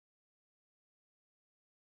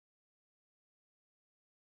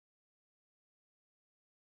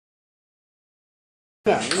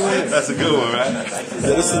That's a good one, right?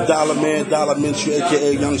 Yeah, this is Dollarmentary,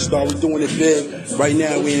 aka Young Star. We're doing it big. Right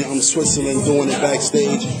now we're in Switzerland doing it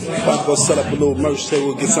backstage. About to go set up a little merch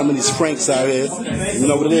table, get some of these Franks out here. You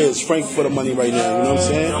know what it is, Frank for the money right now, you know what I'm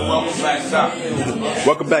saying? Welcome back, Doc.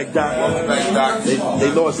 Welcome back, Doc. Welcome back, Doc.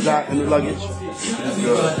 They lost Doc in the luggage.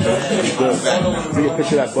 Good. Bring a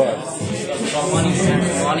picture of that bud.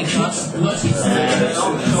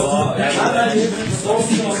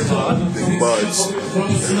 Big buds.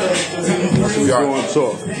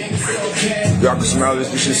 Y'all can smell this.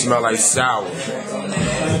 This should smell like sour. That's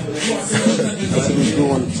what we do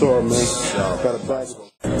on the tour, man. Got a bag.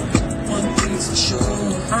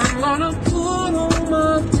 I'm gonna put on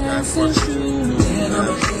my dancing shoes and I'm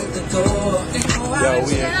gonna hit the door. Yo,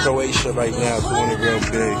 we in Croatia right now, doing it real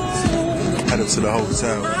big. Headed to the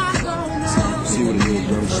hotel. See what it is,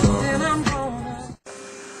 Young Star.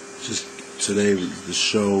 Just today was the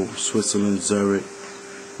show, Switzerland, Zurich.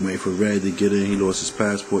 Waiting for Red to get in. He lost his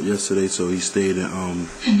passport yesterday, so he stayed in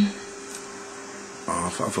I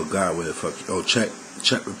forgot where the fuck. Oh, Czech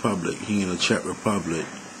Republic. He in the Czech Republic,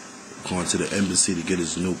 going to the embassy to get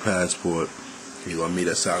his new passport. He gonna meet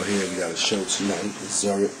us out here. We got a show tonight in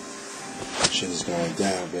Zurich. Shit is going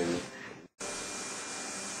down, baby.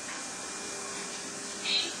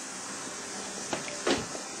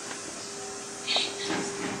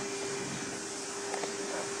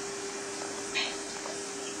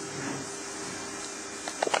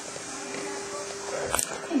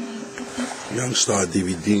 Young Star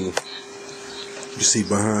DVD. You see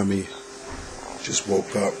behind me, just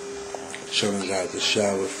woke up, chilling out the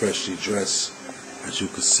shower, freshly dressed, as you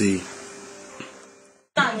can see.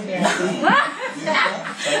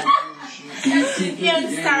 Young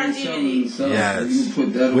Star DVD. Yes.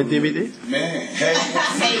 What DVD?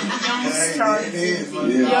 Hey,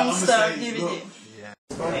 Young Star DVD.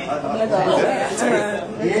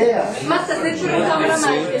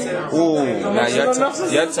 Ooh, now your turn.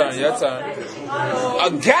 A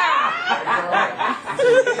guy!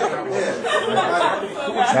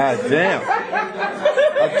 God damn.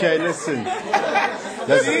 Okay, listen.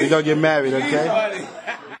 We're gonna get married, okay?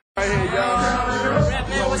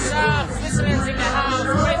 Redman, what's up? Switzerland's in the house.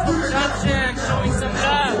 Great production, showing some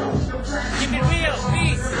love. Keep it real,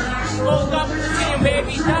 peace. Gold up platinum,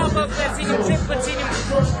 baby. Double platinum, triple platinum,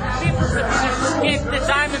 triple platinum. Get the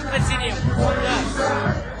diamond platinum.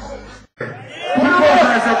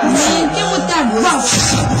 Man, get with that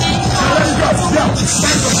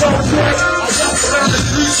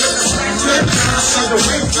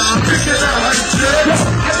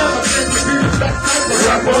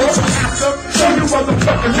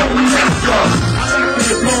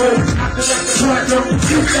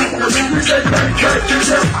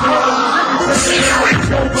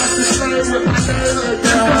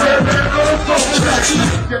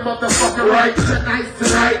Get motherfucker right tonight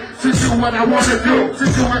to do what I wanna do, to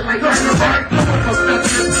do it like dynamite.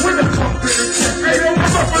 When the fuck did it check? Hey, I'm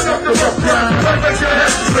fucking up the rough ground. I make your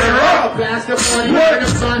head clear up. Blast the money, what? The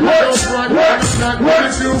sun, don't run, what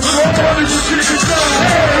do? What is you keep it going?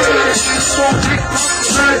 Hey, I'm so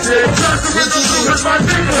magic. Just the rhythm with my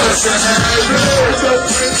niggas. It's so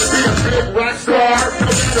great to be a big rock star. No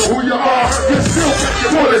matter who you are, you still get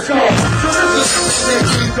your bullet scar. So this is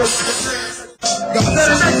in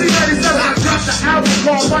 1997, I dropped the album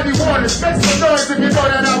called Money Waters. Make some noise if you know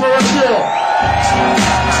that album right there.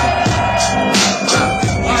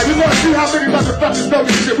 Alright, we gonna see how many motherfuckers know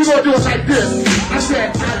this shit. We gonna do it like this. I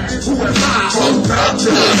said, who am I? Hold up to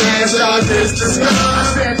the dance, y'all just discuss. I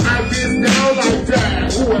said, I get down like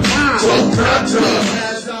that. Who am I? Hold up to the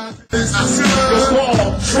dance, y'all the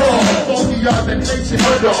ball, draw, funkier than ancient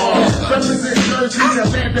underarms. Represent Jersey, the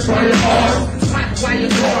land of my arms.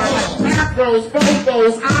 White car, afros,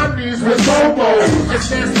 fofos, omnis with bobos. As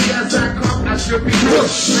nasty as I come, I should be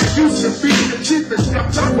pushed. I used to be the cheapest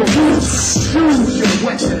stuff on the roof. Choose your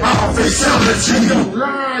weapon. I'll fatality. Don't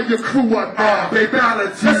lie, your crew up there.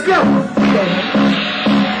 Fatality. Let's go.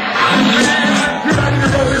 You ready to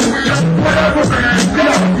go this way up? Whatever, man. Go.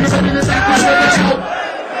 You ready to back the way out?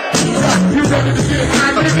 You ready to get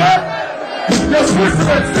high, nigga? Yo,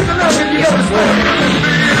 Switzerland, stick along and you know this way.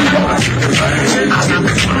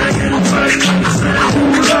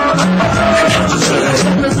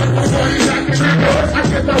 I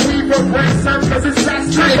get the weed from grandson cause it's that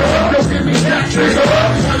straight. Don't give me that trigger.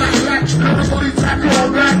 While I black, everybody tackle on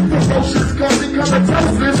back. Promotions causing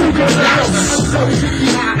comatoses. Who goes out? I'm so shitty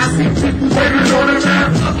high. I see people waiting on the map.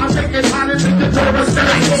 I'm making hotter than the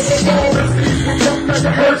thermostat. All the seeds from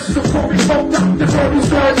the hurts. So call me folk up. The total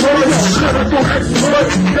starts rolling. Never go expert.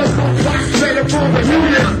 Just go watch better for the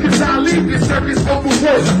union. Cause I leave this circus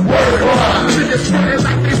overworked. Niggas running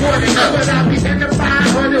like they want it. But I be in the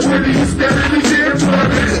 500 when you steadily get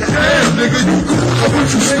flooded. Damn, nigga, you cool. I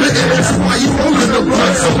want you spitting. That's why you rolling the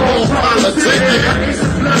blood so long. Politicking. I need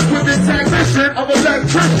some blood with the technician of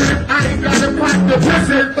electrician.